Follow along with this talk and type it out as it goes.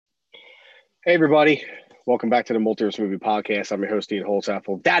Hey, everybody. Welcome back to the Multiverse Movie Podcast. I'm your host, Ian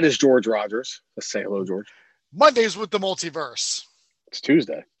Holtzapfel. That is George Rogers. Let's say hello, George. Mondays with the multiverse. It's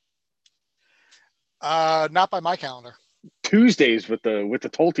Tuesday. Not by my calendar. Tuesdays with the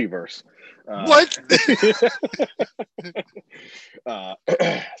Toltiverse. What?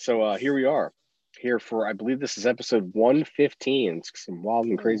 Uh, here we are. Here for, I believe this is episode 115. It's some wild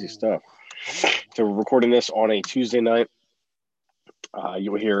and crazy stuff. So we're recording this on a Tuesday night.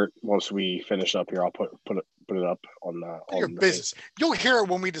 You'll hear it once we finish up here. I'll put it up on Your on business. You'll hear it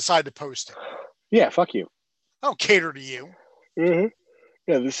when we decide to post it. Yeah, fuck you. I don't cater to you. Mm-hmm.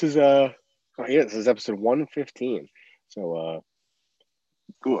 Yeah, this is this is episode 115. So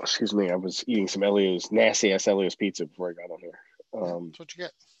excuse me, I was eating some Elio's nasty ass Elio's pizza before I got on here. That's what you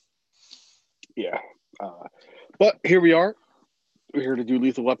get. Yeah. But here we are. We're here to do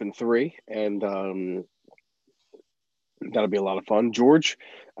Lethal Weapon 3, and that'll be a lot of fun. George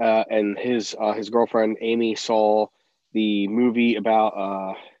and his girlfriend Amy saw the movie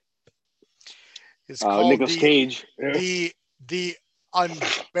about It's called Nicolas Cage. the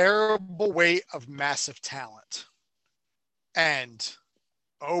unbearable weight of massive talent. And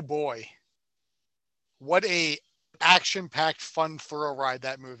oh boy, what a action-packed, fun thrill ride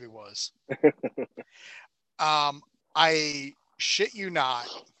that movie was. I shit you not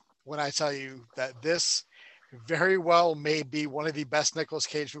when I tell you that this very well may be one of the best Nicolas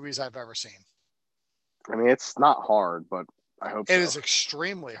Cage movies I've ever seen. I mean, it's not hard, but I hope It so. is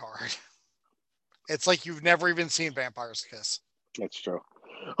extremely hard. It's like you've never even seen Vampires Kiss. That's true.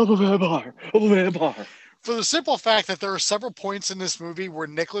 I'm a vampire. I'm a vampire. For the simple fact that there are several points in this movie where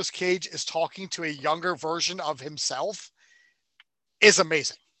Nicolas Cage is talking to a younger version of himself is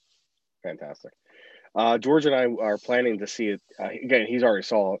amazing. Fantastic. George and I are planning to see it. Again, he's already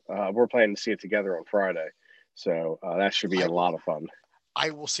saw it. We're planning to see it together on Friday. So that should be a lot of fun. I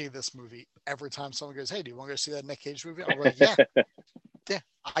will see this movie every time someone goes, "Hey, do you want to go see that Nick Cage movie?" I'm like, "Yeah, yeah,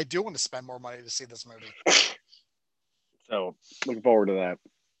 I do want to spend more money to see this movie." So looking forward to that.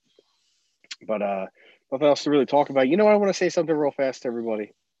 But nothing else to really talk about. You know what? I want to say something real fast to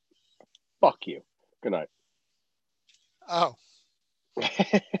everybody. Fuck you. Good night. Oh,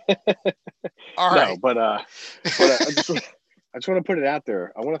 all No, right. I just want to put it out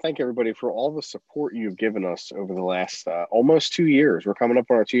there. I want to thank everybody for all the support you've given us over the last almost 2 years. We're coming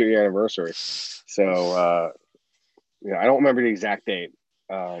up on our 2 year anniversary. So, I don't remember the exact date.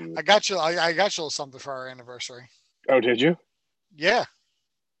 I got you. I got you something for our anniversary. Oh, did you? Yeah.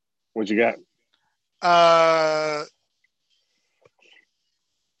 What'd you got?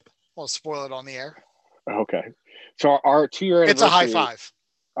 Well, spoil it on the air. Okay. So our 2 year It's a high anniversary. five.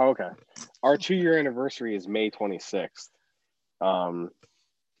 Oh, okay. Our 2 year anniversary is May 26th.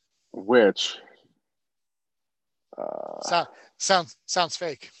 Which Sounds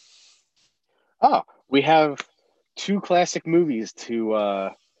fake. we have two classic movies to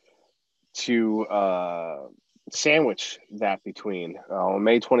sandwich that between. On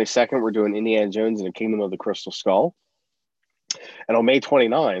May 22nd, we're doing Indiana Jones and the Kingdom of the Crystal Skull, and on May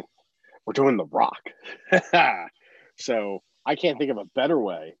 29th, we're doing The Rock. So I can't think of a better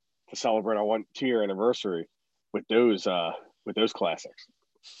way to celebrate our 2 year anniversary with those classics.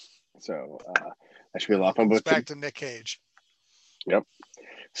 So that should be a lot of fun. But back to Nick Cage. Yep.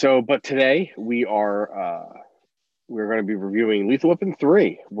 So, but today we're going to be reviewing Lethal Weapon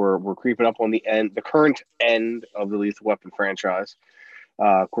 3. We're creeping up on the current end of the Lethal Weapon franchise.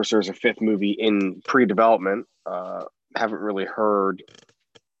 Of course, there's a fifth movie in pre-development. Haven't really heard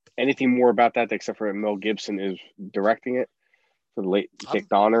anything more about that except for Mel Gibson is directing it for the late Dick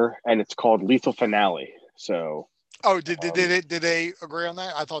Donner, and it's called Lethal Finale. So, did they agree on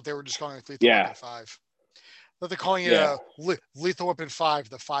that? I thought they were just calling it Lethal Weapon 5. But they're calling it Lethal Weapon 5,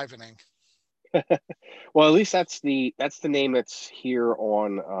 the 5 inning. Well, at least that's the name that's here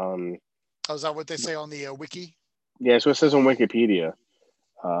on. Is that what they say on the wiki? Yeah, so it says on Wikipedia.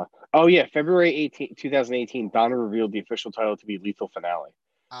 February 18, 2018, Donner revealed the official title to be Lethal Finale.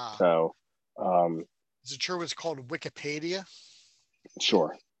 So, is it true it's called Wikipedia?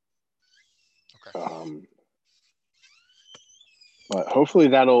 Sure. Okay. But hopefully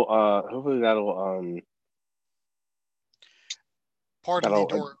that'll part of the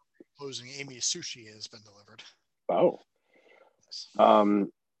door closing. Amy's sushi has been delivered. Oh.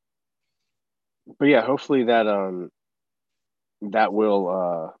 But yeah, hopefully that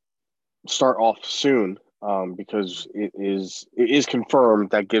will start off soon. Because it is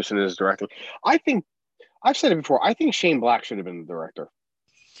confirmed that Gibson is directing. I think I've said it before. I think Shane Black should have been the director.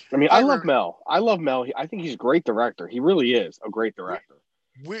 I mean, I love Mel. I think he's a great director. He really is a great director.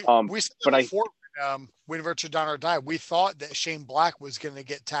 We said that before when Richard Donner died. We thought that Shane Black was going to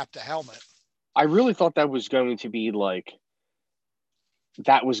get tapped a helmet. I really thought that was going to be like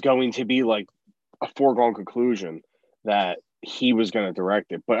a foregone conclusion that he was going to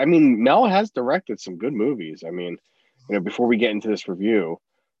direct it. But I mean, Mel has directed some good movies. I mean, before we get into this review,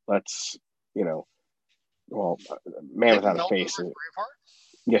 let's, you know, well, Man Didn't Without a Mel Face. direct Braveheart?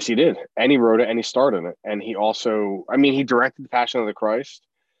 Yes, he did, and he wrote it, and he starred in it, and he also, I mean, he directed The Passion of the Christ.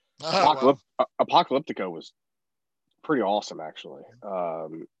 Oh well. Apocalyptico was pretty awesome, actually.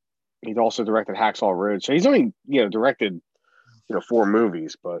 He's also directed Hacksaw Ridge. So he's only, directed, four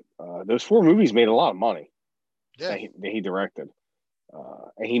movies, but those four movies made a lot of money Yeah. that he directed.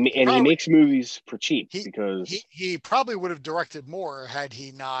 And He he probably makes movies for cheap he because he probably would have directed more had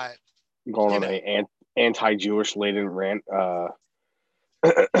he not, going you on know. an anti-Jewish laden rant,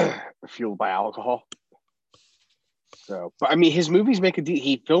 fueled by alcohol. So, but I mean, his movies make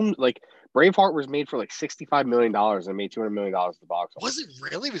he filmed like Braveheart was made for like $65 million and made $200 million at the box Was office.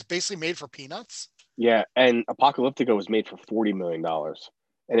 it really? It was basically made for peanuts? Yeah, and Apocalyptico was made for $40 million,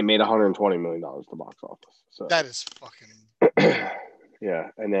 and it made $120 million at the box office. So That is fucking. yeah,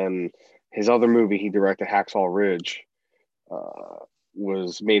 and then his other movie he directed, Hacksaw Ridge,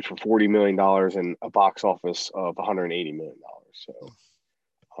 was made for $40 million and a box office of $180 million.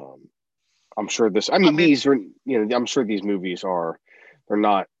 So I'm sure this. I I mean, mean, these are, I'm sure these movies are. They're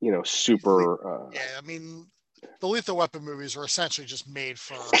not, super. yeah. I mean, the Lethal Weapon movies are essentially just made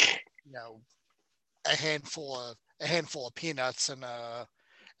for, you know, a handful of peanuts and a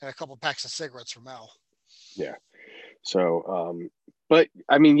couple packs of cigarettes from Mel. Yeah. So, but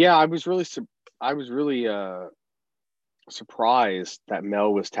I mean, yeah, I was really surprised that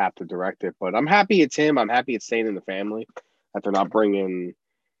Mel was tapped to direct it. But I'm happy it's him. I'm happy it's staying in the family. That they're not bringing,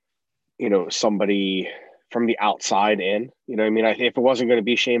 somebody from the outside in. You know what I mean? If it wasn't going to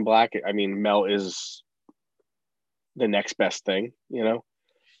be Shane Black, I mean, Mel is the next best thing. You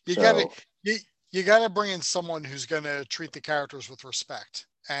gotta So you, you gotta bring in someone who's gonna treat the characters with respect.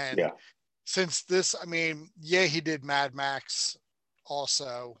 And yeah. since this, I mean, yeah, he did Mad Max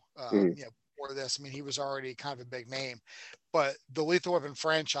also, Mhm. before this. I mean, he was already kind of a big name, but the Lethal Weapon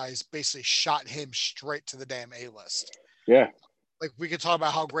franchise basically shot him straight to the damn A list. Yeah. Like, we could talk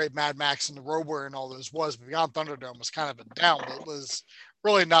about how great Mad Max and the Road Warrior and all those was, but Beyond Thunderdome was kind of a down, but it was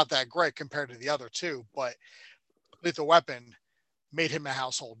really not that great compared to the other two. But Lethal Weapon made him a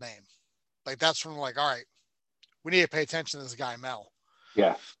household name. Like, that's when we're like, all right, we need to pay attention to this guy Mel.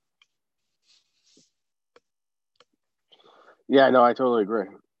 Yeah. Yeah. No, I totally agree.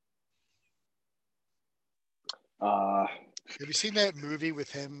 Uh, Have you seen that movie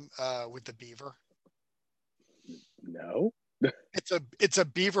with him with the beaver? no. It's a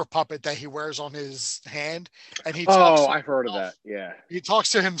beaver puppet that he wears on his hand, and Oh, I've heard of that. Yeah. he talks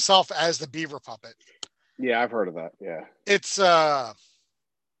to himself as the beaver puppet. Yeah, I've heard of that. Yeah. It's uh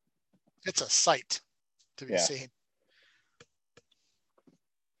it's a sight to be Yeah. seen.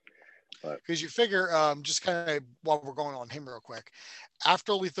 But Because you figure, just kind of while we're going on him real quick,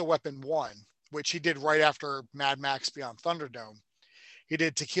 after Lethal Weapon 1, which he did right after Mad Max Beyond Thunderdome, he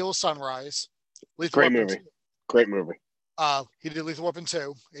did Tequila Sunrise, Lethal great Weapon 2. movie. Great movie. He did Lethal Weapon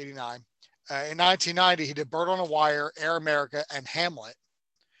 2, 89. In 1990, he did Bird on a Wire, Air America, and Hamlet.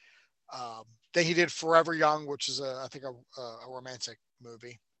 Then he did Forever Young, which is, I think, a romantic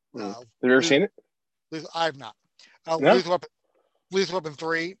movie. Mm. Have you ever seen it? I have not. No. Lethal Weapon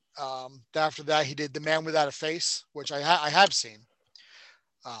 3. After that, he did The Man Without a Face, which I have seen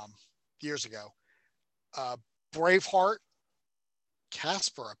years ago. Braveheart,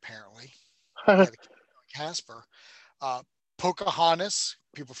 Casper, apparently. Casper. Pocahontas.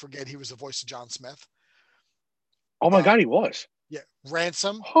 People forget he was the voice of John Smith. Oh my God, he was. Yeah.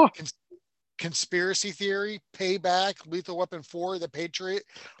 Ransom. Huh. Conspiracy Theory, Payback, Lethal Weapon 4, The Patriot,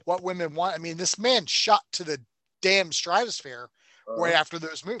 What Women Want. I mean, this man shot to the damn stratosphere right after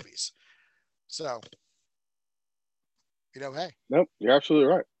those movies. So, hey. Nope, you're absolutely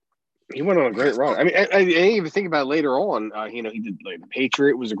right. He went on a great run. I mean, I even think about it later on. He did like The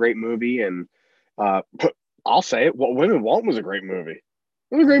Patriot was a great movie, and I'll say it. What Women Want was a great movie.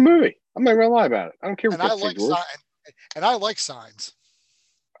 It was a great movie. I'm not gonna lie about it. I don't care what people say, George. And I like Signs.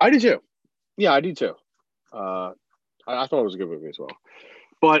 I do too. Yeah, I do too. I thought it was a good movie as well.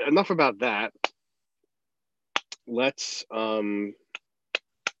 But enough about that. Let's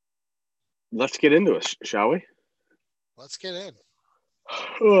get into it, shall we? Let's get in.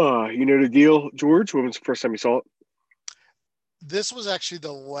 You know the deal, George. When was the first time you saw it? This was actually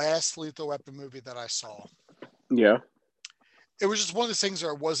the last Lethal Weapon movie that I saw. Yeah. It was just one of those things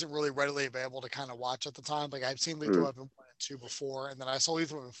where it wasn't really readily available to kind of watch at the time. Like, I'd seen Lethal Weapon 1 and 2 before, and then I saw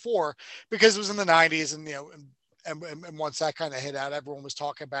Lethal Weapon 4 because it was in the 90s, and and once that kind of hit out, everyone was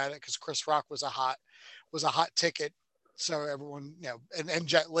talking about it because Chris Rock was a hot ticket. So everyone, and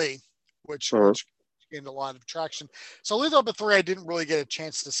Jet Li, which Mhm. which gained a lot of traction. So Lethal Weapon 3, I didn't really get a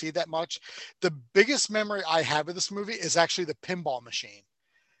chance to see that much. The biggest memory I have of this movie is actually the pinball machine,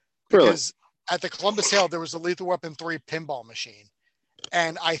 Really? because at the Columbus Sale there was a Lethal Weapon 3 pinball machine,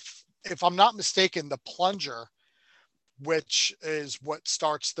 and if I'm not mistaken, the plunger, which is what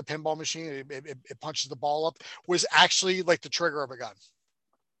starts the pinball machine, it punches the ball up, was actually like the trigger of a gun.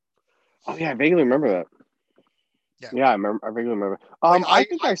 Oh yeah, I vaguely remember that. Yeah, Yeah, I remember. I vaguely remember. like I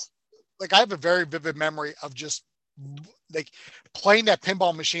think I have a very vivid memory of just like playing that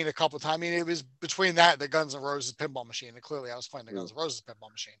pinball machine a couple of times. I mean, it was between that and the Guns N' Roses pinball machine, and clearly I was playing the Guns N' Roses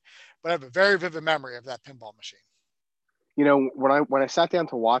pinball machine. But I have a very vivid memory of that pinball machine. when I sat down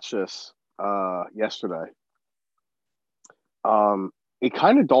to watch this yesterday, um, it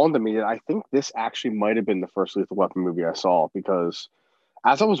kind of dawned on me that I think this actually might have been the first Lethal Weapon movie I saw, because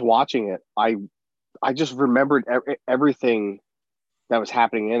as I was watching it, I just remembered everything that was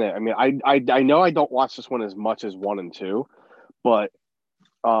happening in it. I mean, I know I don't watch this one as much as one and two, but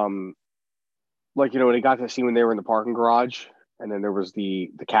um, like when it got to the scene when they were in the parking garage, and then there was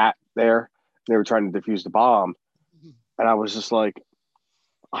the cat there, they were trying to defuse the bomb, and I was just like,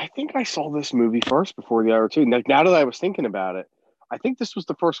 I think I saw this movie first before the other two. Now that I was thinking about it, I think this was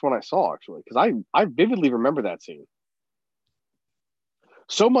the first one I saw, actually, because I vividly remember that scene.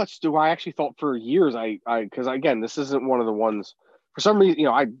 So much do I actually thought for years because again, this isn't one of the ones, for some reason,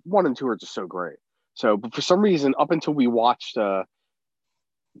 I one and two are just so great. So, but for some reason, up until we watched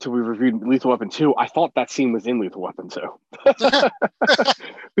until we reviewed Lethal Weapon 2, I thought that scene was in Lethal Weapon 2.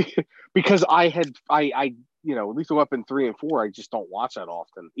 Because Lethal Weapon 3 and 4, I just don't watch that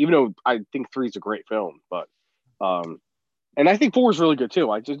often, even though I think 3 is a great film. But, and I think 4 is really good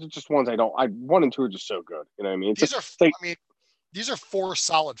too. Just ones I 1 and 2 are just so good. You know what I mean? These are, It's like, I mean, these are four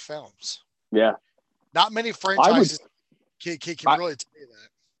solid films. yeah, Not many I would, franchises can I, really tell you that.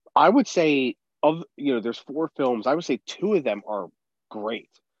 I would say there's 4 films. I would say 2 of them are great.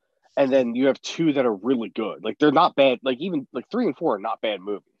 And then you have 2 that are really good. Like they're not bad. Like even like 3 and 4 are not bad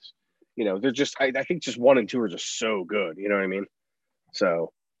movies. They're just I think just 1 and 2 are just so good. You know what I mean?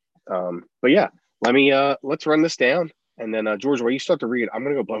 So, but yeah, let's run this down, and then George, while you start to read, I'm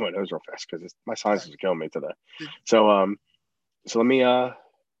gonna go blow my nose real fast because my Okay. sinuses are killing me today. Did, So let me well,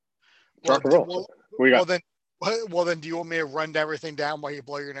 rock and roll. So, what you got? well then, do you want me to run everything down while you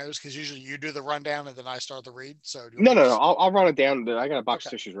blow your nose? Because usually you do the rundown and then I start the read. So do you want No, me to no, no. just? I'll run it down. I got a box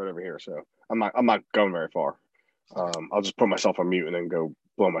Okay. of tissues right over here, so I'm not going very far. Okay. I'll just put myself on mute and then go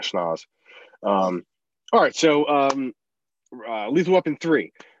blow my schnoz. Hmm. All right, so Lethal Weapon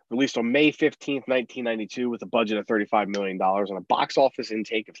 3, released on May 15th, 1992, with a budget of $35 million and a box office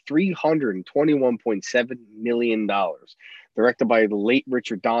intake of $321.7 million. Directed by the late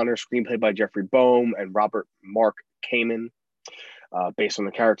Richard Donner, screenplay by Jeffrey Boehm and Robert Mark Kamen, based on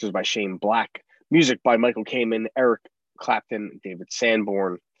the characters by Shane Black, music by Michael Kamen, Eric Clapton, David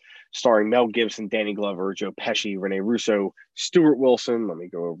Sanborn, starring Mel Gibson, Danny Glover, Joe Pesci, Rene Russo, Stuart Wilson. Let me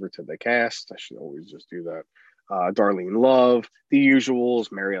go over to the cast. I should always just do that. Darlene Love, The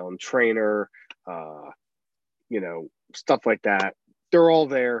Usuals, Mary Ellen Trainor, stuff like that. They're all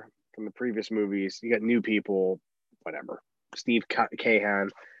there from the previous movies. You got new people, whatever. Steve Cahan,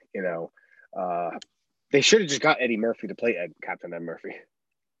 you know. They should have just got Eddie Murphy to play Captain Ed Murphy.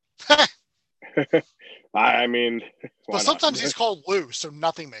 I mean, But why not? sometimes he's called Lou, so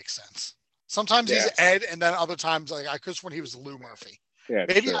nothing makes sense. Sometimes he's Yeah, Ed, and then other times, like I could swear he was Lou Murphy. yeah,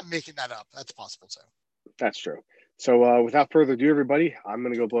 it's Maybe true. I'm making that up. That's possible too. That's true. So, without further ado, everybody, I'm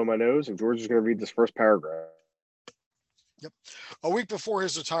going to go blow my nose, and George is going to read this first paragraph. Yep. A week before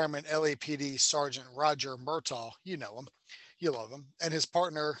his retirement, LAPD Sergeant Roger Murtaugh, you know him, you love him, and his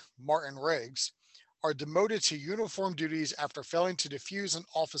partner Martin Riggs are demoted to uniform duties after failing to defuse an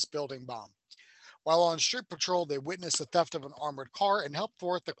office building bomb. While on street patrol, they witness the theft of an armored car and help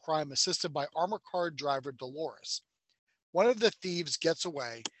thwart the crime assisted by armored car driver Dolores. One of the thieves gets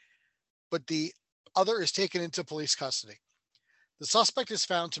away, but the other is taken into police custody. The suspect is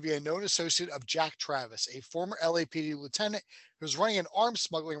found to be a known associate of Jack Travis, a former LAPD lieutenant who's running an arms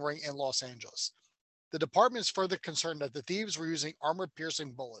smuggling ring in Los Angeles. The department is further concerned that the thieves were using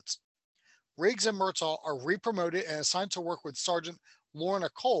armor-piercing bullets. Riggs and Murtaugh are re-promoted and assigned to work with Sergeant Lorna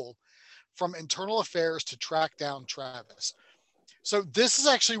Cole from Internal Affairs to track down Travis. So this is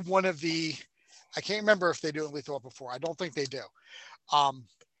actually one of the, I can't remember if they do it Lethal Weapon 4. I don't think they do.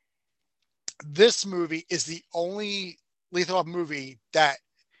 This movie is the only Lethal Weapon movie that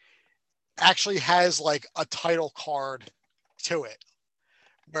actually has like a title card to it,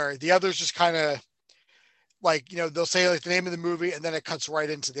 where the others just kind of like, they'll say like the name of the movie and then it cuts right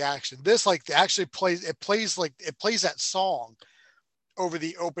into the action. This like actually plays that song over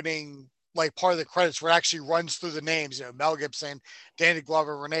the opening, like part of the credits where it actually runs through the names, Mel Gibson, Danny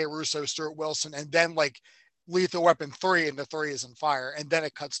Glover, Renee Russo, Stuart Wilson, and then like Lethal Weapon 3 and the 3 is in fire, and then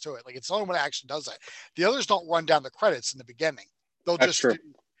it cuts to it. Like it's the only one that actually does that. The others don't run down the credits in the beginning. They'll That's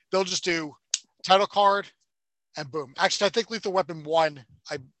just true. do title card and boom. Actually, I think Lethal Weapon 1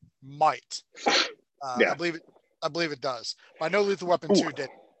 I might. Yeah. I believe it does. But I know Lethal Weapon 2 did,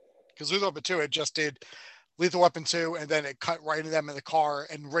 because Lethal Weapon 2 it just did Lethal Weapon 2, and then it cut right into them in the car,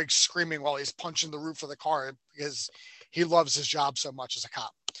 and Riggs screaming while he's punching the roof of the car because he loves his job so much as a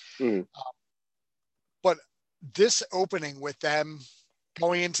cop. Mm. But this opening with them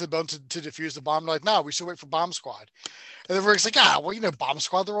going into the building to defuse the bomb, like, no, we should wait for Bomb Squad. And then Riggs like, Bomb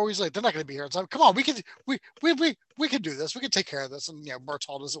Squad, they're always like, they're not going to be here. It's like, come on, we can do this. We can take care of this. And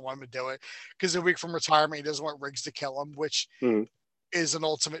Murtaugh doesn't want him to do it because a week from retirement, he doesn't want Riggs to kill him, which is an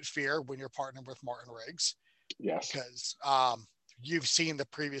ultimate fear when you're partnered with Martin Riggs. Yes, because you've seen the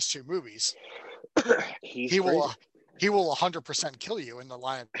previous 2 movies. he will 100% kill you in the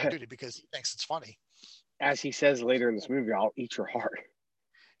line of duty because he thinks it's funny. As he says later in this movie, I'll eat your heart.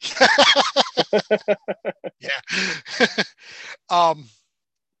 Yeah.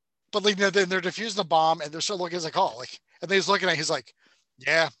 But like, then they're defusing the bomb and they're still looking, like, oh, like, and then he's looking at it, he's like,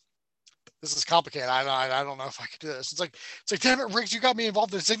 yeah, this is complicated. I don't know if I can do this. It's like, damn it, Riggs, you got me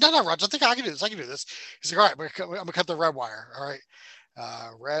involved in this. He's like, no, Roger, I think I can do this. He's like, all right, I'm gonna cut the red wire. All right.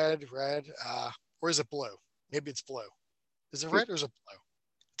 Red, or is it blue? Maybe it's blue. Is it red or is it blue?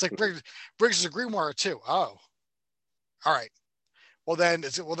 It's like Briggs is a green wire too. Oh, all right. Well then,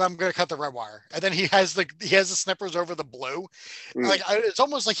 I'm going to cut the red wire, and then he has the snippers over the blue. Like it's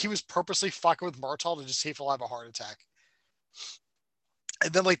almost like he was purposely fucking with Murtaugh to just see if he'll have a heart attack.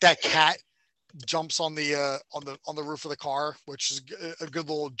 And then like that cat jumps on the roof of the car, which is a good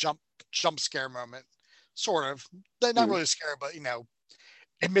little jump scare moment, sort of. Not really scary, but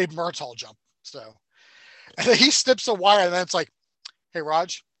it made Murtaugh jump. So, and then he snips the wire, and then it's like, hey,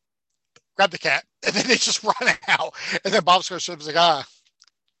 Raj, grab the cat, and then they just run out, and then Bomb Squad shows up, like,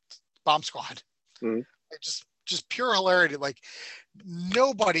 Bomb Squad. Just pure hilarity. Like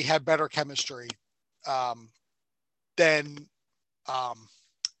nobody had better chemistry than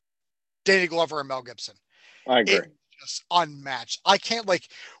Danny Glover and Mel Gibson. I agree. It just unmatched. I can't with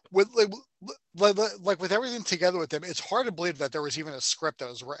everything together with them. It's hard to believe that there was even a script that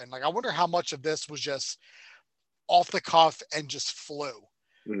was written. Like I wonder how much of this was just off the cuff and just flew.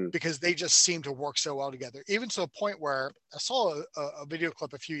 Because they just seem to work so well together, even to a point where I saw a video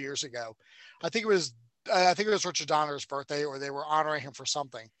clip a few years ago. I think it was Richard Donner's birthday, or they were honoring him for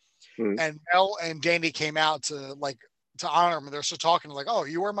something. And Mel and Danny came out to honor him, and they're still talking like, "Oh,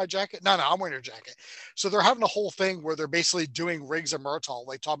 you wear my jacket? No, I'm wearing your jacket." So they're having a whole thing where they're basically doing Riggs and Murtaugh,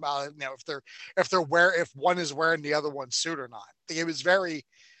 like talking about if one is wearing the other one's suit or not. It was very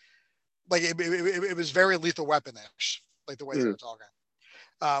it was very Lethal Weapon-ish, like the way they were talking.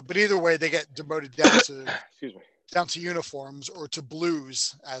 But either way, they get demoted down to uniforms, or to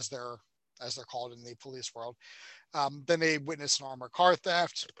blues, as they're called in the police world. Then they witness an armored car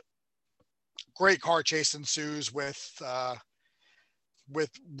theft. Great car chase ensues with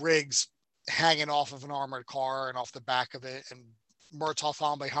Riggs hanging off of an armored car and off the back of it, and Murtaugh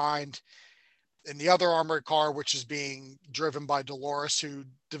following behind in the other armored car, which is being driven by Dolores, who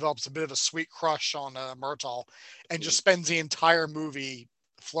develops a bit of a sweet crush on Murtaugh, and just spends the entire movie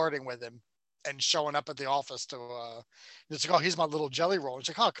flirting with him and showing up at the office to it's like, oh, he's my little jelly roll. It's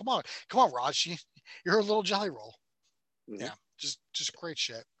like, oh, come on, Raj, you're a little jelly roll. Yeah, just great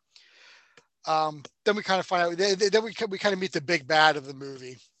shit. Then we kind of find out, then we kind of meet the big bad of the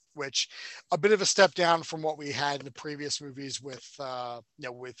movie, which a bit of a step down from what we had in the previous movies with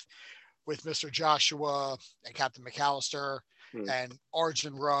Mr. Joshua and Captain McAllister and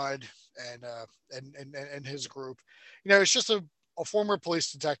Arjun Rudd and his group. It's just a former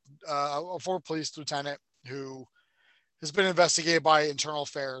police lieutenant who has been investigated by Internal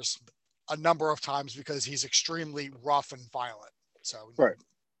Affairs a number of times because he's extremely rough and violent. So, right.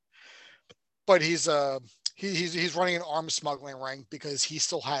 But he's running an arms smuggling ring because he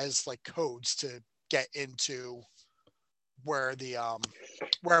still has like codes to get into where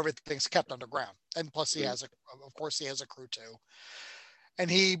everything's kept underground, and plus he has a crew too. And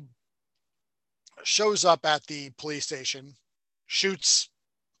he shows up at the police station, shoots,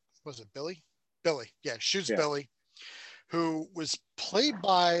 was it Billy? Shoots Billy, who was played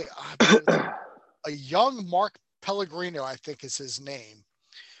by a young Mark Pellegrino, I think is his name.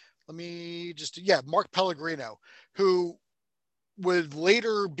 Mark Pellegrino, who would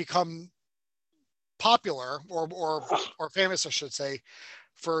later become popular or famous, I should say,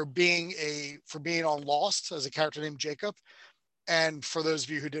 for being on Lost as a character named Jacob. And for those of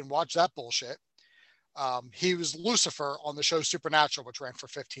you who didn't watch that bullshit, he was Lucifer on the show Supernatural, which ran for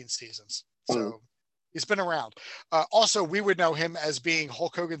 15 seasons. So he's been around. Also, we would know him as being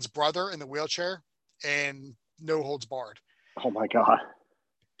Hulk Hogan's brother in the wheelchair and No Holds Barred. Oh my God.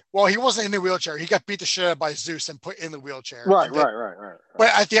 Well, he wasn't in the wheelchair. He got beat the shit out by Zeus and put in the wheelchair. Right. But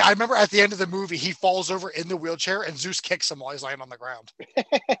I remember at the end of the movie, he falls over in the wheelchair and Zeus kicks him while he's lying on the ground.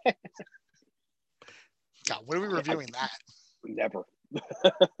 God, when are we reviewing that? Never.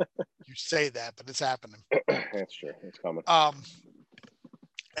 You say that, but it's happening. That's true. It's coming.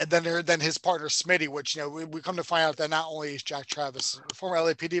 And then his partner Smitty, which we come to find out that not only is Jack Travis former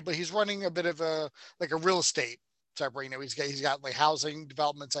LAPD, but he's running a bit of a real estate type. He's got like housing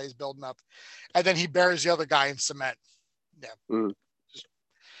developments that he's building up, and then he buries the other guy in cement. Yeah, just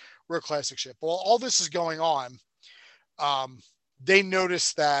real classic shit. But while all this is going on, they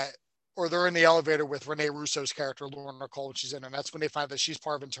notice that, or they're in the elevator with Rene Russo's character Lorna Cole, which she's in, and that's when they find that she's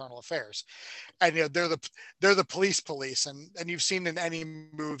part of internal affairs. And they're the police, and you've seen in any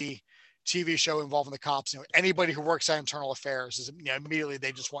movie, TV show involving the cops, anybody who works at internal affairs is immediately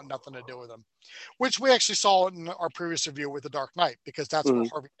they just want nothing to do with them, which we actually saw in our previous review with The Dark Knight, because that's what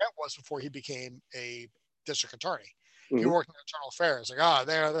Harvey Dent was before he became a district attorney. He worked in internal affairs. Like,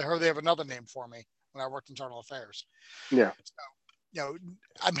 they have another name for me when I worked in internal affairs. Yeah. So,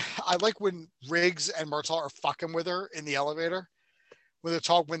 I like when Riggs and Murtaugh are fucking with her in the elevator when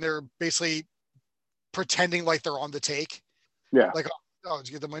they're basically pretending like they're on the take. Yeah. Like, did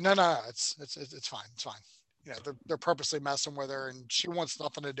you get them? No, it's fine. It's fine. They're purposely messing with her, and she wants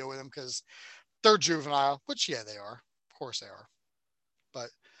nothing to do with them because they're juvenile, which, yeah, they are. Of course they are.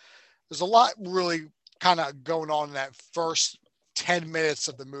 But there's a lot really kind of going on in that first 10 minutes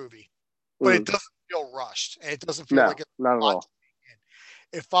of the movie. But it doesn't feel rushed. And it doesn't feel like it's not at all.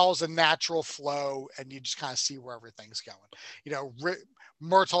 It follows a natural flow, and you just kind of see where everything's going.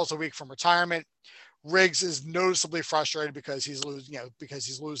 Murtaugh's a week from retirement. Riggs is noticeably frustrated because he's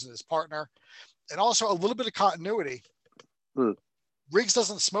losing his partner, and also a little bit of continuity. Riggs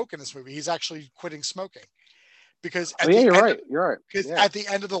doesn't smoke in this movie. He's actually quitting smoking because you're right. Because at the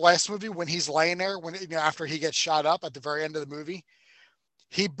end of the last movie, when he's laying there, after he gets shot up at the very end of the movie,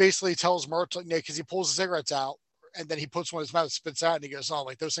 he basically tells Murtaugh, because he pulls the cigarettes out. And then he puts one in his mouth, spits out, and he goes, "Oh,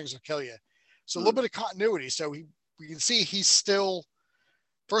 like those things will kill you." So a little bit of continuity. So we can see he's still.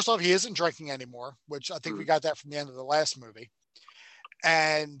 First off, he isn't drinking anymore, which I think we got that from the end of the last movie.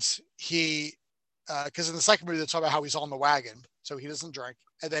 And he, because in the second movie they talk about how he's on the wagon, so he doesn't drink,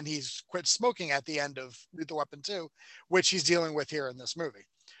 and then he's quit smoking at the end of Lethal Weapon 2, which he's dealing with here in this movie.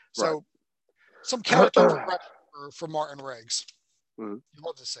 So some character progression for Martin Riggs. You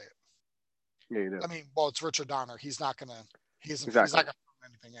love to say it. Yeah, you do. I mean, well, it's Richard Donner. He's not gonna throw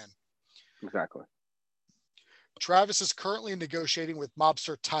anything in. Exactly. Travis is currently negotiating with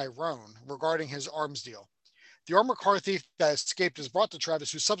mobster Tyrone regarding his arms deal. The armor car thief that escaped is brought to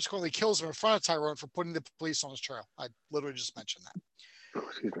Travis, who subsequently kills him in front of Tyrone for putting the police on his trail. I literally just mentioned that. Oh,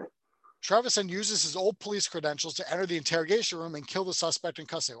 excuse me. Travis then uses his old police credentials to enter the interrogation room and kill the suspect in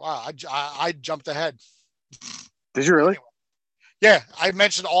custody. Wow, I jumped ahead. Did you really? Anyway. Yeah, I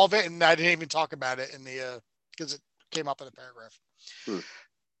mentioned all of it, and I didn't even talk about it in the because it came up in the paragraph.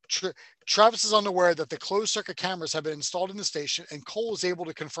 Travis is unaware that the closed-circuit cameras have been installed in the station, and Cole is able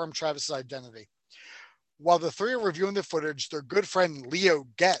to confirm Travis's identity. While the three are reviewing the footage, their good friend Leo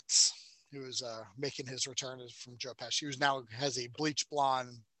Getz, who is making his return from Joe Pesci, who now has a bleach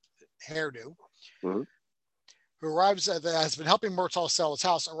blonde hairdo, who has been helping Murtaugh sell his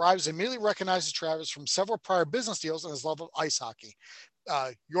house, arrives and immediately recognizes Travis from several prior business deals and his love of ice hockey.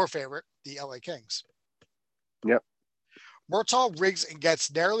 Your favorite, the LA Kings. Yep. Murtaugh, Riggs, and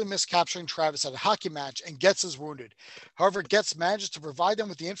Getz narrowly miss capturing Travis at a hockey match, and Getz is wounded. However, Getz manages to provide them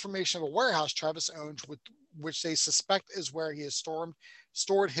with the information of a warehouse Travis owns, which they suspect is where he has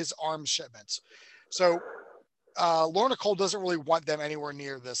stored his arms shipments. So Lorna Cole doesn't really want them anywhere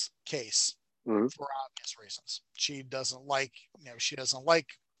near this case for obvious reasons. She doesn't like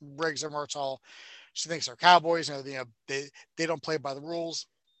Riggs or Murtaugh. She thinks they're cowboys. They don't play by the rules.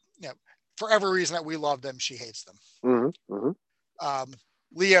 For every reason that we love them, she hates them.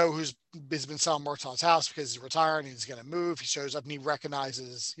 Leo, who's been selling Murtaugh's house because he's retiring and he's going to move, he shows up and he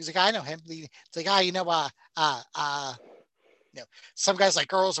recognizes. He's like, I know him. It's like, some guys like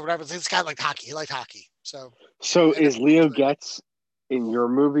girls or whatever. This guy liked hockey. He liked hockey. So is Leo Getz in your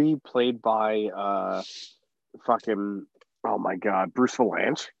movie played by fucking, oh my God, Bruce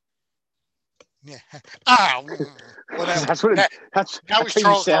Valanche? Yeah. Ah. Well, That's what now, that's now that's he's how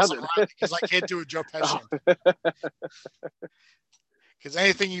you Charles Nelson sounded. Riley because I can't do a Joe Pesci Oh. because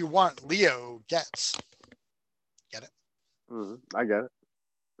anything you want, Leo gets. Get it? I get it.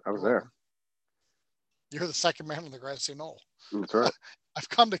 I was You're there. welcome. You're the second man on the grassy knoll. That's right. I've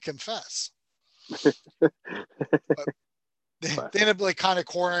come to confess. But they end up like kind of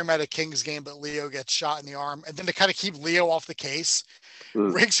cornering him at a Kings game, but Leo gets shot in the arm. And then to kind of keep Leo off the case,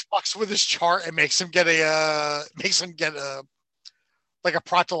 Riggs fucks with his chart and makes him get a like a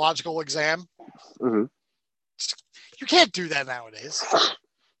proctological exam. Mm-hmm. You can't do that nowadays.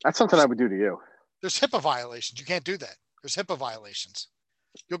 That's something I would do to you. There's HIPAA violations. You can't do that. There's HIPAA violations.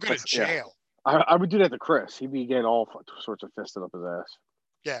 You'll go to jail. Yeah. I would do that to Chris. He'd be getting all sorts of fisted up his ass.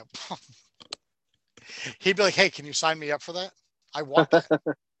 Yeah. He'd be like, "Hey, can you sign me up for that? I want that."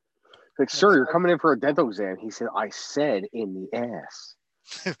 Like, sir, you're coming in for a dental exam. He said, I said in the ass.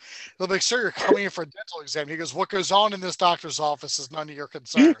 They'll be like, "Sir, you're coming in for a dental exam." He goes, "What goes on in this doctor's office is none of your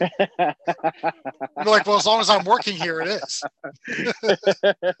concern." You're like, "Well, as long as I'm working here, it is."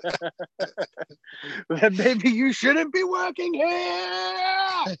 Maybe you shouldn't be working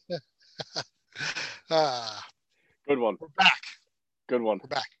here. Good one. We're back. Good one. We're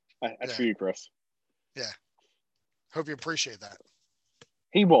back. That's for you, Chris. Yeah. Hope you appreciate that.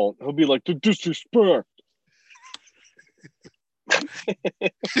 He won't. He'll be like, the disrespect.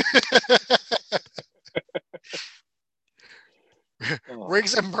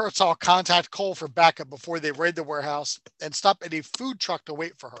 Riggs and Murtaugh contact Cole for backup before they raid the warehouse and stop at a food truck to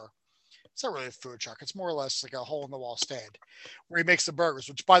wait for her. It's not really a food truck. It's more or less like a hole-in-the-wall stand where he makes the burgers,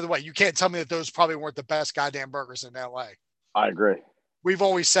 which, by the way, you can't tell me that those probably weren't the best goddamn burgers in L.A. I agree. We've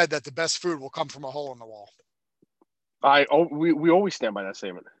always said that the best food will come from a hole in the wall. We always stand by that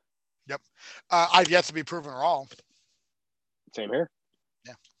statement. Yep. I've yet to be proven wrong. Same here.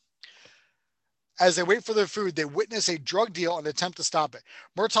 Yeah. As they wait for their food, they witness a drug deal and attempt to stop it.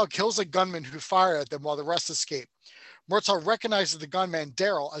 Murtaugh kills a gunman who fired at them while the rest escape. Murtaugh recognizes the gunman,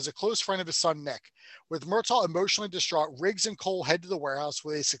 Daryl, as a close friend of his son, Nick. With Murtaugh emotionally distraught, Riggs and Cole head to the warehouse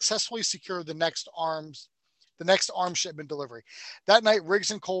where they successfully secure the next arms shipment delivery. That night,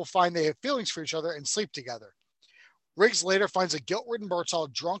 Riggs and Cole find they have feelings for each other and sleep together. Riggs later finds a guilt-ridden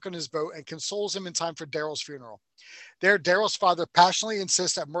Murtaugh drunk on his boat and consoles him in time for Daryl's funeral. There, Daryl's father passionately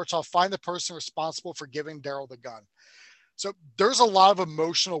insists that Murtaugh find the person responsible for giving Daryl the gun. So there's a lot of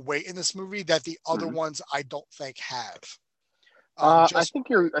emotional weight in this movie that the other ones I don't think have. I think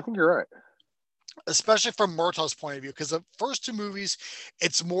you're right. Especially from Murtaugh's point of view, because the first two movies,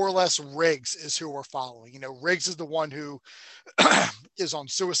 it's more or less Riggs is who we're following. You know, Riggs is the one who is on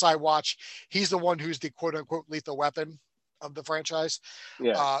suicide watch. He's the one who's the quote unquote lethal weapon of the franchise.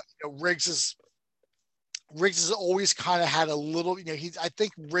 Yeah. Riggs has always kind of had a little, I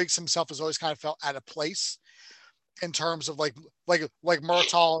think Riggs himself has always kind of felt out of place in terms of like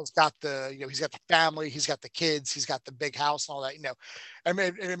Murtaugh's got he's got the family, he's got the kids, he's got the big house and all that, I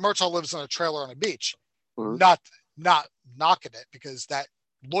mean, Murtaugh lives on a trailer on a beach, not knocking it because that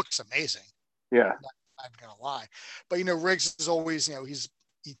looks amazing. Yeah. I'm going to lie, but Riggs is always,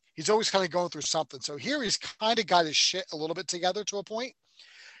 he's always kind of going through something. So here he's kind of got his shit a little bit together to a point.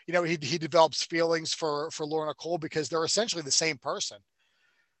 He develops feelings for Lorna Cole because they're essentially the same person.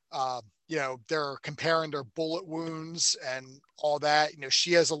 They're comparing their bullet wounds and all that.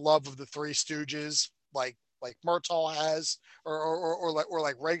 She has a love of the Three Stooges, like Murtaugh has, or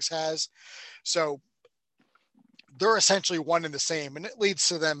like Riggs has. So they're essentially one and the same, and it leads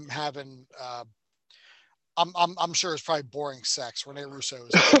to them having. I'm sure it's probably boring sex. Rene Russo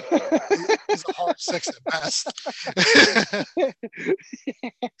is a hard sex at best.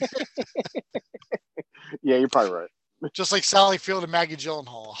 Yeah, you're probably right. Just like Sally Field and Maggie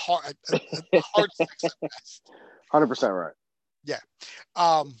Gyllenhaal, a hard sex at best. 100% right. Yeah.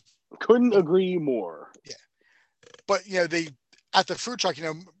 Couldn't agree more. Yeah. But they at the food truck,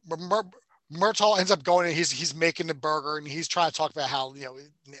 Murtaugh ends up going and he's making the burger and he's trying to talk about how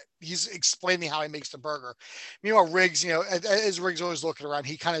he's explaining how he makes the burger. Meanwhile, Riggs, as Riggs always looking around,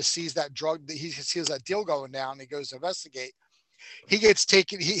 he kind of sees that he sees that deal going down. And he goes to investigate. He gets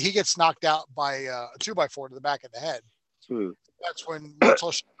he gets knocked out by a 2x4 to the back of the head. That's when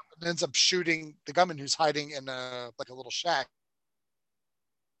Murtaugh ends up shooting the gunman who's hiding in a little shack.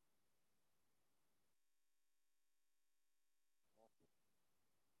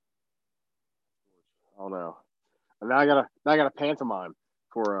 Oh no! And now I got a pantomime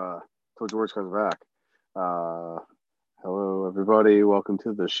for till George comes back. Hello everybody, welcome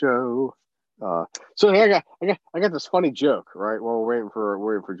to the show. So I got this funny joke right while we're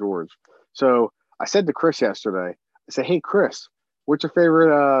waiting for George. So I said to Chris yesterday, I said, "Hey Chris, what's your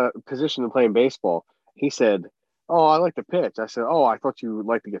favorite position to play in baseball? He said, oh, I like to pitch. I said, oh, I thought you would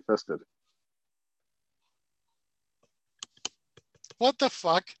like to get fisted. What the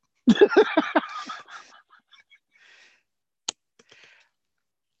fuck?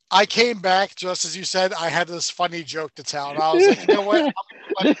 I came back just as you said. I had this funny joke to tell, and I was like, you know what?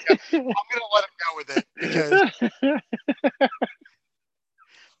 I'm gonna let him go with it because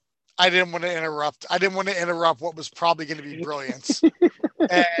I didn't want to interrupt. I didn't want to interrupt what was probably going to be brilliance, and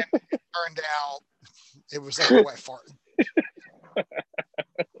it turned out it was like a wet fart.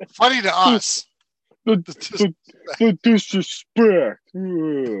 Funny to us. The disrespect.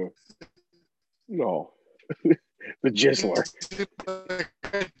 No. The jizzler.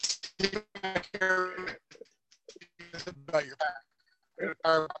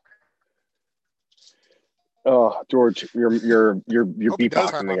 Oh, George, you're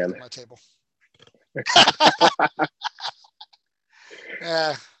beatboxing again. My table.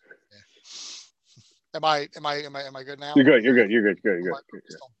 Yeah. Am I good now? You're good.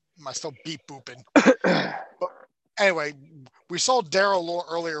 Am I still beat booping? But anyway, we saw Daryl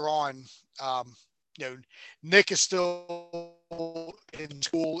earlier on. Nick is still in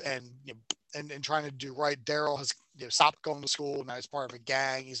school and trying to do right. Daryl has stopped going to school. Now he's part of a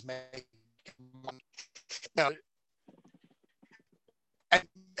gang. He's making money. And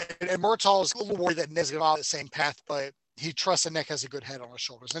Murtaugh is a little worried that Nick's going to follow the same path, but he trusts that Nick has a good head on his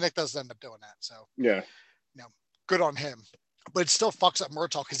shoulders. And Nick does end up doing that. So, yeah, good on him. But it still fucks up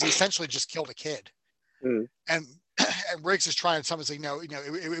Murtaugh because he essentially just killed a kid. Mm. And Riggs is trying to tell him, like,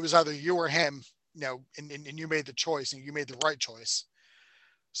 it was either you or him, and you made the choice and you made the right choice.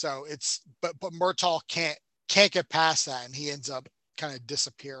 So but Murtaugh can't get past that, and he ends up kind of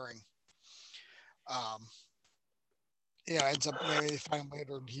disappearing. Ends up they find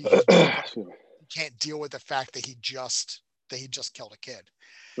later he can't deal with the fact that he just killed a kid.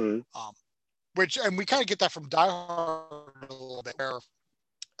 Mm. And we kind of get that from Die Hard a little bit, where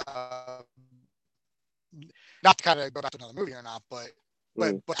not to kind of go back to another movie or not, but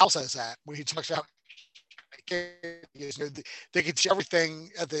Hal says that when he talks about they can see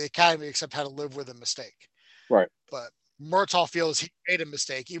everything at the academy except how to live with a mistake. Right. But Murtaugh feels he made a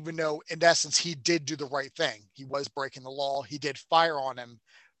mistake, even though in essence he did do the right thing. He was breaking the law. He did fire on him,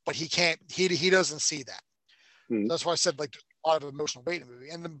 but he can't. He doesn't see that. Mm. That's why I said like a lot of emotional weight in the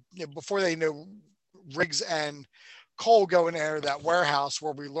movie. And then, before they know, Riggs and Cole go and enter that warehouse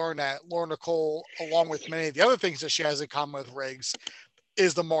where we learn that Lorna Cole, along with many of the other things that she has in common with Riggs,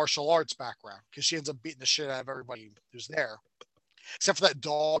 is the martial arts background, because she ends up beating the shit out of everybody who's there, except for that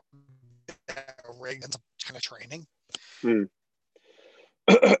dog that Riggs ends up kind of training. Mm.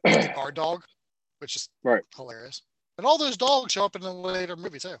 The guard dog, which is hilarious. And all those dogs show up in the later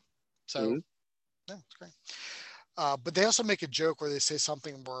movie too. So, yeah, it's great. But they also make a joke where they say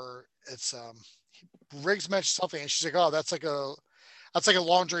something where it's Riggs mentions something, and she's like, "Oh, that's like a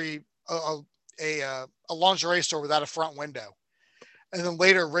laundry a lingerie store without a front window." And then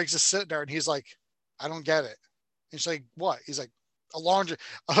later, Riggs is sitting there, and he's like, "I don't get it." And she's like, "What?" He's like, "A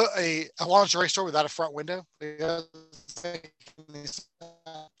lingerie store without a front window."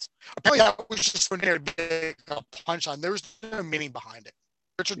 Apparently, that was just when there would be a punch on. There was no meaning behind it.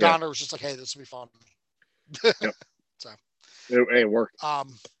 Richard Donner was just like, "Hey, this will be fun." Yep. So it worked.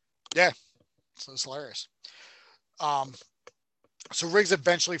 Yeah. So it's hilarious. So Riggs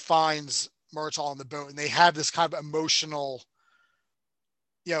eventually finds Murtaugh on the boat, and they have this kind of emotional,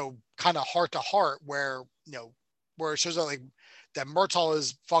 kind of heart to heart where it shows that that Murtaugh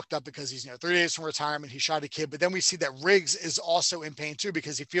is fucked up because he's 3 days from retirement. He shot a kid, but then we see that Riggs is also in pain too,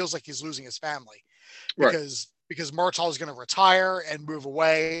 because he feels like he's losing his family because Murtaugh is going to retire and move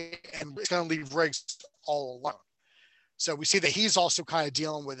away, and it's going to leave Riggs all alone. So we see that he's also kind of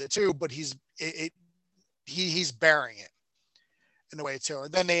dealing with it too, but he's bearing it in a way too.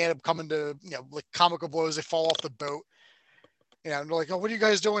 And then they end up coming to, like comical blows. They fall off the boat, and they're like, "Oh, what are you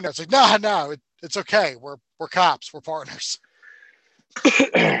guys doing there?" It's like, no, it's okay. We're cops. We're partners.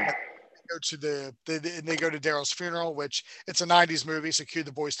 They go to they go to Daryl's funeral, which it's a 90s movie. So cue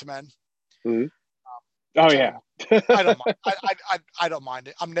the Boys to Men. Mm-hmm. Oh yeah. I don't mind. I don't mind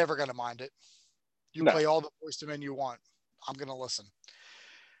it. I'm never going to mind it. You play all the Boys to Men you want. I'm going to listen.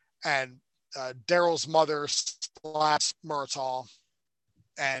 And Daryl's mother slaps Murtaugh,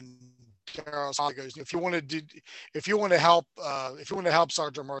 and Daryl's father goes, if you want to help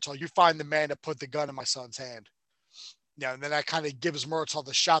Sergeant Murtaugh, you find the man that put the gun in my son's hand. And then that kind of gives Murtaugh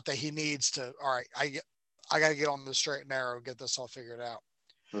the shot that he needs to, all right, I got to get on the straight and narrow, get this all figured out.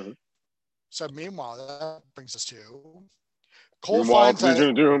 Mm-hmm. So meanwhile, that brings us to Cole finds Legion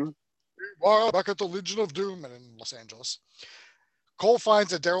of Doom. Back at the Legion of Doom and in Los Angeles. Cole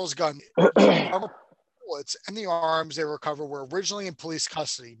finds that Daryl's gun, the armor, bullets, and the arms they recover were originally in police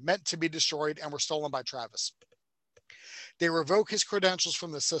custody, meant to be destroyed, and were stolen by Travis. They revoke his credentials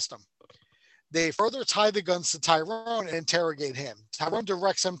from the system. They further tie the guns to Tyrone and interrogate him. Tyrone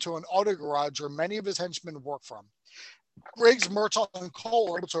directs him to an auto garage where many of his henchmen work from. Riggs, Murtaugh, and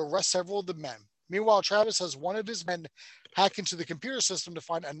Cole are able to arrest several of the men. Meanwhile, Travis has one of his men hack into the computer system to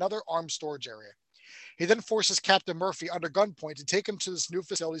find another armed storage area. He then forces Captain Murphy under gunpoint to take him to this new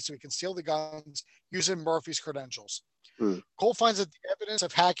facility so he can steal the guns using Murphy's credentials. Cole finds that the evidence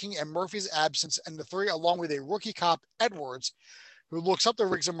of hacking and Murphy's absence, and the three, along with a rookie cop, Edwards, who looks up to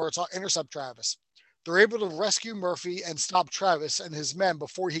Riggs and Murtaugh, intercept Travis. They're able to rescue Murphy and stop Travis and his men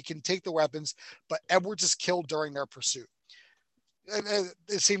before he can take the weapons, but Edwards is killed during their pursuit.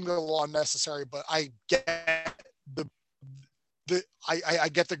 It seemed a little unnecessary, but I get I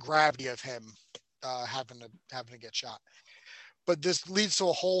get the gravity of him having to get shot. But this leads to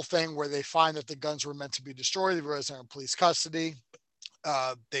a whole thing where they find that the guns were meant to be destroyed. They realize they're in police custody.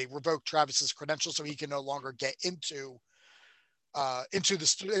 They revoke Travis's credentials so he can no longer get into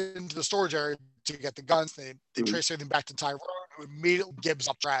the storage area to get the guns. They trace everything back to Tyrone, who immediately gives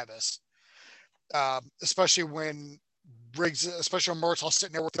up Travis. Especially when Murtaugh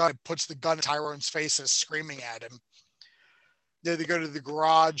sitting there with the gun and puts the gun in Tyrone's face and is screaming at him. Then they go to the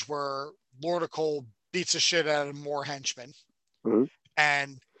garage where Lorna Cole beats the shit out of more henchmen.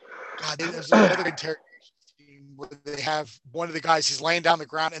 And God, there's another interrogation scene where they have one of the guys, he's laying down the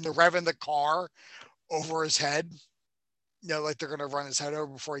ground and they're revving the car over his head. Like they're going to run his head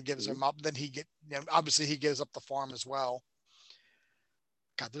over before he gives him up. Then obviously he gives up the farm as well.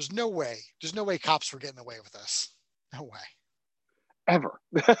 God, there's no way cops were getting away with this. No way. Ever.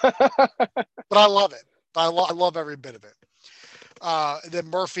 But I love it. I love every bit of it. Then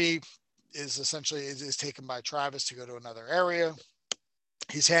Murphy is essentially taken by Travis to go to another area.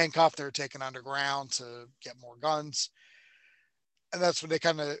 He's handcuffed. They're taken underground to get more guns. And that's when they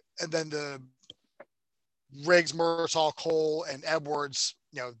and then the Riggs, Murtaugh, Cole, and Edwards,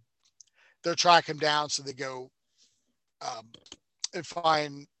 they're tracking him down. So they go and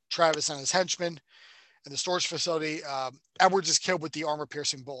find Travis and his henchmen in the storage facility. Edwards is killed with the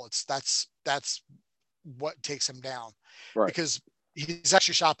armor-piercing bullets. That's what takes him down. Right. Because he's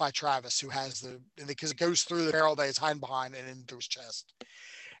actually shot by Travis, who has because it goes through the barrel that he's hiding behind and into his chest.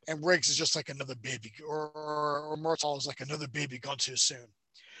 And Riggs is just like another baby, or Murtaugh is like another baby gone too soon.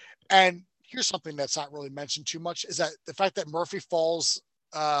 And here's something that's not really mentioned too much, is that the fact that Murphy falls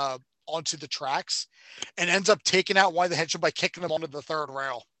onto the tracks and ends up taking out one of the henchmen by kicking him onto the third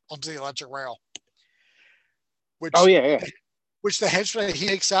rail, onto the electric rail. Which the henchman that he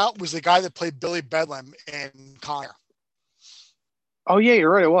takes out was the guy that played Billy Bedlam in Con Air. Oh yeah, you're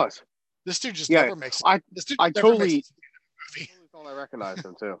right. It was. This dude just never makes it. I totally thought I recognized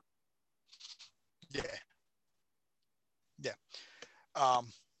him too. Yeah.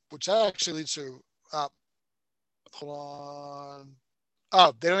 Which actually leads to hold on.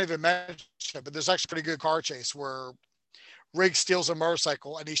 Oh, they don't even mention it, but there's actually a pretty good car chase where Riggs steals a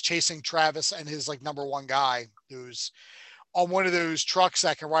motorcycle and he's chasing Travis and his number one guy, who's on one of those trucks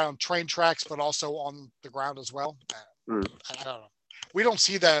that can ride on train tracks, but also on the ground as well. I don't know. We don't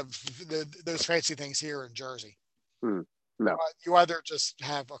see those fancy things here in Jersey. No. You either just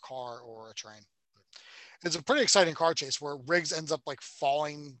have a car or a train. It's a pretty exciting car chase where Riggs ends up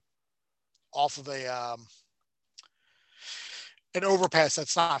falling off of an overpass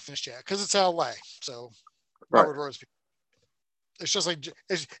that's not finished yet because it's LA. So Robert Rose. It's just like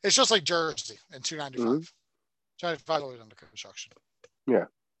Jersey in 295. 295 is always under construction. Yeah.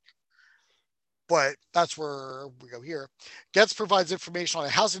 But that's where we go here. Getz provides information on a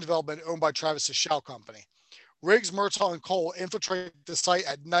housing development owned by Travis's shell company. Riggs, Murtaugh, and Cole infiltrate the site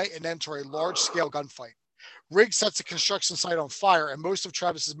at night and enter a large-scale gunfight. Riggs sets the construction site on fire, and most of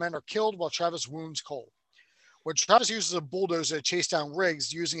Travis's men are killed while Travis wounds Cole. When Travis uses a bulldozer to chase down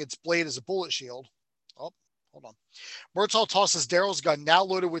Riggs, using its blade as a bullet shield, hold on. Murtaugh tosses Daryl's gun, now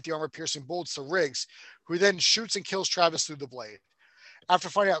loaded with the armor-piercing bullets, to Riggs, who then shoots and kills Travis through the blade. After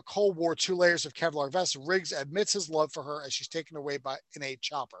finding out Cole wore 2 layers of Kevlar vest, Riggs admits his love for her as she's taken away in a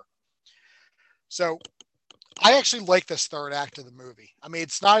chopper. So I actually like this third act of the movie. I mean,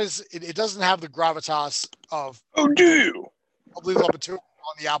 it's not it doesn't have the gravitas of Leave Up to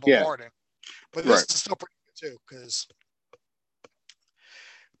on the Apple Garden, but this is still pretty good too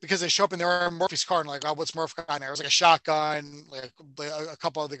because they show up in their Murphy's car and what's Murph got in there? It was like a shotgun, like a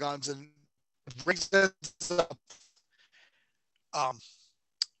couple other guns, and Riggs ends up, I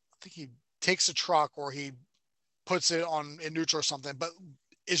think he takes a truck or he puts it in neutral or something, but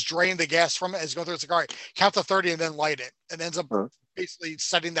is draining the gas from it as going through. It's like, all right, count to 30 and then light it, and ends up basically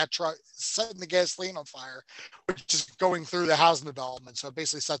setting the gasoline on fire, which is going through the housing development. So it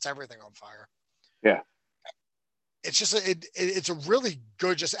basically sets everything on fire. Yeah. It's just it's a really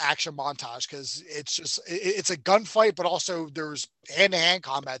good just action montage because it's a gunfight, but also there's hand-to-hand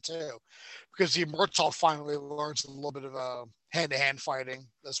combat too, because the Murtaugh finally learns a little bit of hand-to-hand fighting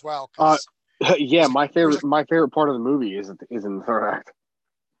as well. Yeah, my favorite part of the movie is in the third act.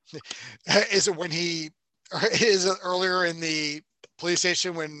 Is it when is it earlier in the police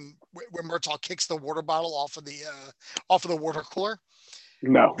station when Murtaugh kicks the water bottle off of the water cooler?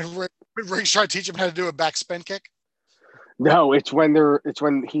 No. When Riggs trying to teach him how to do a back spin kick? No, it's when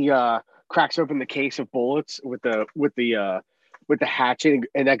he cracks open the case of bullets with the hatchet,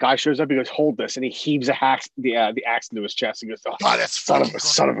 and that guy shows up. He goes, "Hold this," and he heaves the axe into his chest. He goes, "Oh, God, that's son of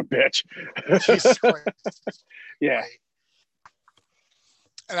a bitch!" Jesus Christ! Yeah. Right.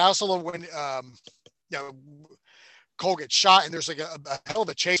 And I also love when Cole gets shot, and there's like a hell of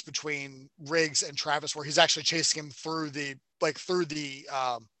a chase between Riggs and Travis, where he's actually chasing him through the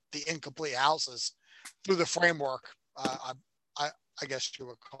incomplete houses, through the framework. I guess you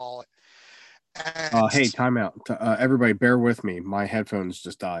would call it. And, hey, timeout. Everybody, bear with me. My headphones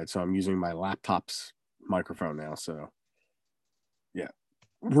just died, so I'm using my laptop's microphone now. So, yeah,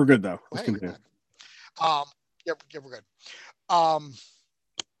 we're good though. Let's continue. Yeah, we're good.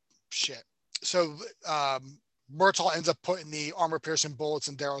 Shit. So, Murtaugh ends up putting the armor-piercing bullets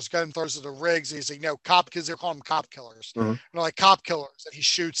in Daryl's gun, throws it to Riggs. And he's like, "No, cop," because they're calling them cop killers. Mm-hmm. They're like cop killers, and he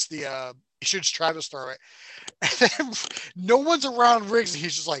shoots Travis through it. And then no one's around Riggs.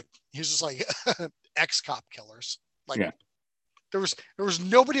 He's just like ex-cop killers. Like, yeah. There was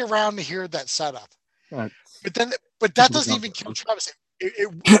nobody around to hear that setup. Right. But that doesn't even kill Travis.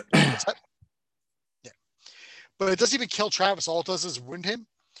 But it doesn't even kill Travis. All it does is wound him.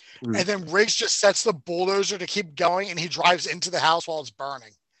 Mm. And then Riggs just sets the bulldozer to keep going, and he drives into the house while it's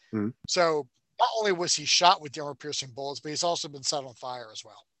burning. Mm. So not only was he shot with the armor-piercing bullets, but he's also been set on fire as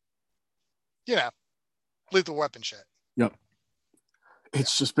well. You know, lethal weapon shit. Yep.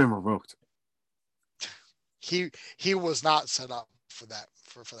 It's just been revoked. He was not set up for that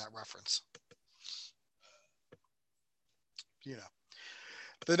for that reference. You know.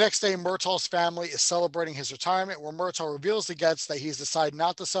 The next day, Murtaugh's family is celebrating his retirement, where Murtaugh reveals to Getz that he's decided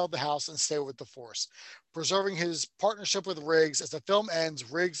not to sell the house and stay with the Force, preserving his partnership with Riggs. As the film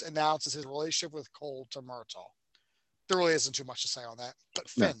ends, Riggs announces his relationship with Cole to Murtaugh. There really isn't too much to say on that, but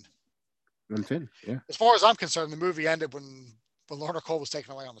Finn. No. And Finn, yeah. As far as I'm concerned, the movie ended when Lorna Cole was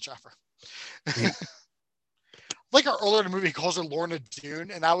taken away on the chopper. Yeah. Like earlier in the movie, he calls her Lorna Doone,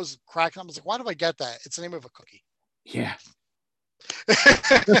 and I was cracking up. I was like, why do I get that? It's the name of a cookie. Yeah.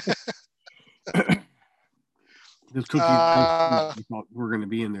 Those cookies we thought were going to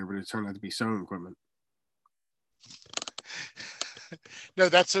be in there, but it turned out to be sewing equipment. No,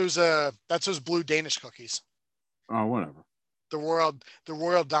 that's those blue Danish cookies. Oh, whatever. The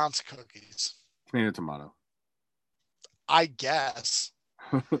Royal Dance cookies. Tomato. I guess.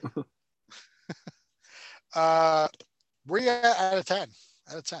 Where you at out of 10?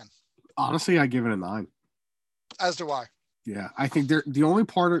 Out of 10. Honestly, I give it a 9. As do I. Yeah, I think the only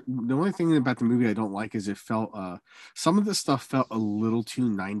thing about the movie I don't like is it felt some of the stuff felt a little too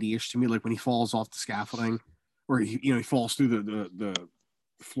 90-ish to me, like when he falls off the scaffolding or he falls through the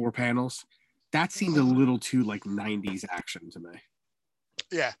floor panels. That seemed a little too like 90s action to me.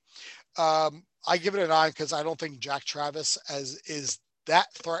 Yeah. I give it a 9 because I don't think Jack Travis is that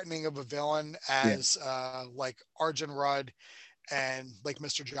threatening of a villain as like Arjun Rudd and like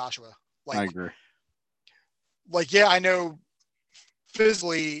Mr. Joshua. Like, I agree. Like, yeah, I know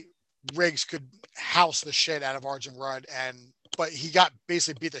physically Riggs could house the shit out of Arjun Rudd, but he got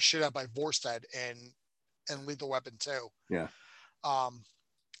basically beat the shit out by Vorstead and Lethal Weapon 2. Yeah. And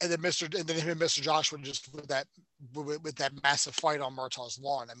then him and Mr. Joshua just with that massive fight on Murtaugh's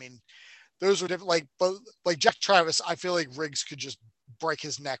lawn. I mean, those were different. But Jack Travis, I feel like Riggs could just break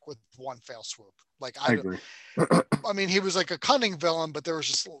his neck with one fell swoop. Like I agree. I mean, he was like a cunning villain, but there was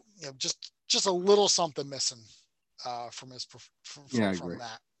just a little something missing from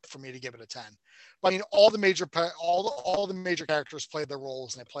that for me to give it a 10. But I mean, all the major characters played their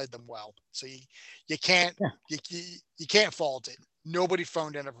roles and they played them well. So you can't fault it. Nobody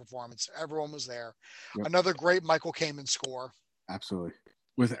phoned in a performance. Everyone was there. Yep. Another great Michael Kamen score. Absolutely.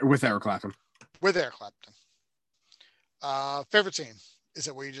 With Eric Clapton. With Eric Clapton. Favorite scene? Is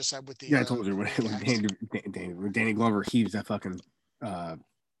it what you just said with the? Yeah, I told you when Danny Glover heaves that fucking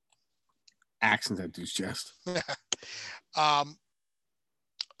axe into that dude's chest. Oh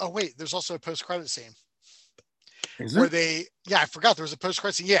wait, there's also a post-credit scene. Is where it? I forgot there was a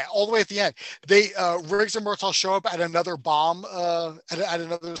post-credit scene. Yeah, all the way at the end. Riggs and Murtaugh show up at another bomb, at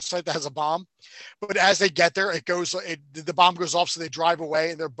another site that has a bomb. But as they get there, the bomb goes off, so they drive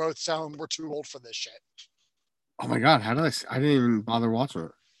away, and they're both saying, "We're too old for this shit." Oh my god, how did I didn't even bother watching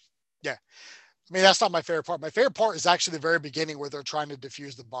it. Yeah. I mean, that's not my favorite part. My favorite part is actually the very beginning where they're trying to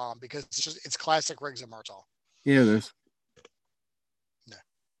defuse the bomb because it's classic Riggs and Murtaugh. Yeah, it is. Yeah.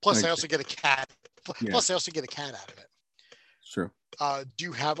 Plus, Like, they also get a cat. yeah. Plus, they also get a cat out of it. True. Do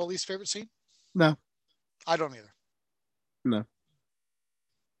you have a least favorite scene? No. I don't either. No.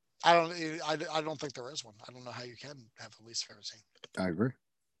 I don't think there is one. I don't know how you can have a least favorite scene. I agree.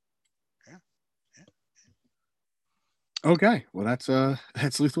 Yeah. Okay. Well, that's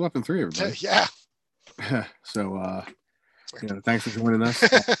Lethal Weapon 3, everybody. Yeah. So thanks for joining us.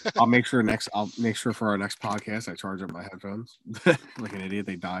 I'll make sure for our next podcast I charge up my headphones. Like an idiot.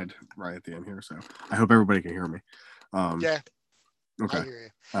 They died right at the end here. So I hope everybody can hear me. Yeah. Okay. I hear you.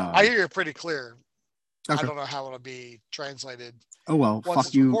 I hear you pretty clear. Okay. I don't know how it'll be translated. Oh well,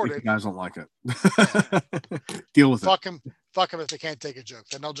 fuck you recorded. If you guys don't like it. Yeah. Deal with it. Fuck them if they can't take a joke.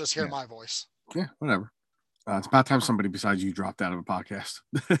 Then they'll just hear my voice. Yeah, whatever. It's about time somebody besides you dropped out of a podcast.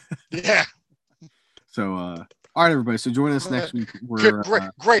 Yeah. So, all right, everybody. So join us next week.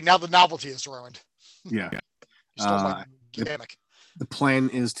 Great. Now the novelty is ruined. Yeah. My gimmick. The plan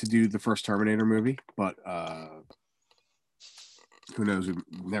is to do the first Terminator movie, but who knows? We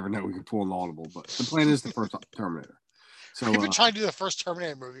never know. We can pull an audible, but the plan is the first Terminator. So we've been trying to do the first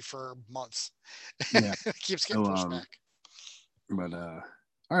Terminator movie for months. Yeah. It keeps getting pushed back. But all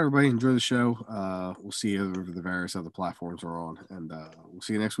right, everybody, enjoy the show. We'll see you over the various other platforms we're on, and we'll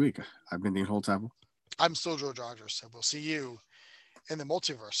see you next week. I've been Dean Holtzapple. I'm still George Rogers, so we'll see you in the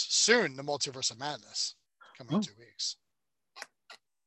multiverse soon. The multiverse of madness coming in 2 weeks.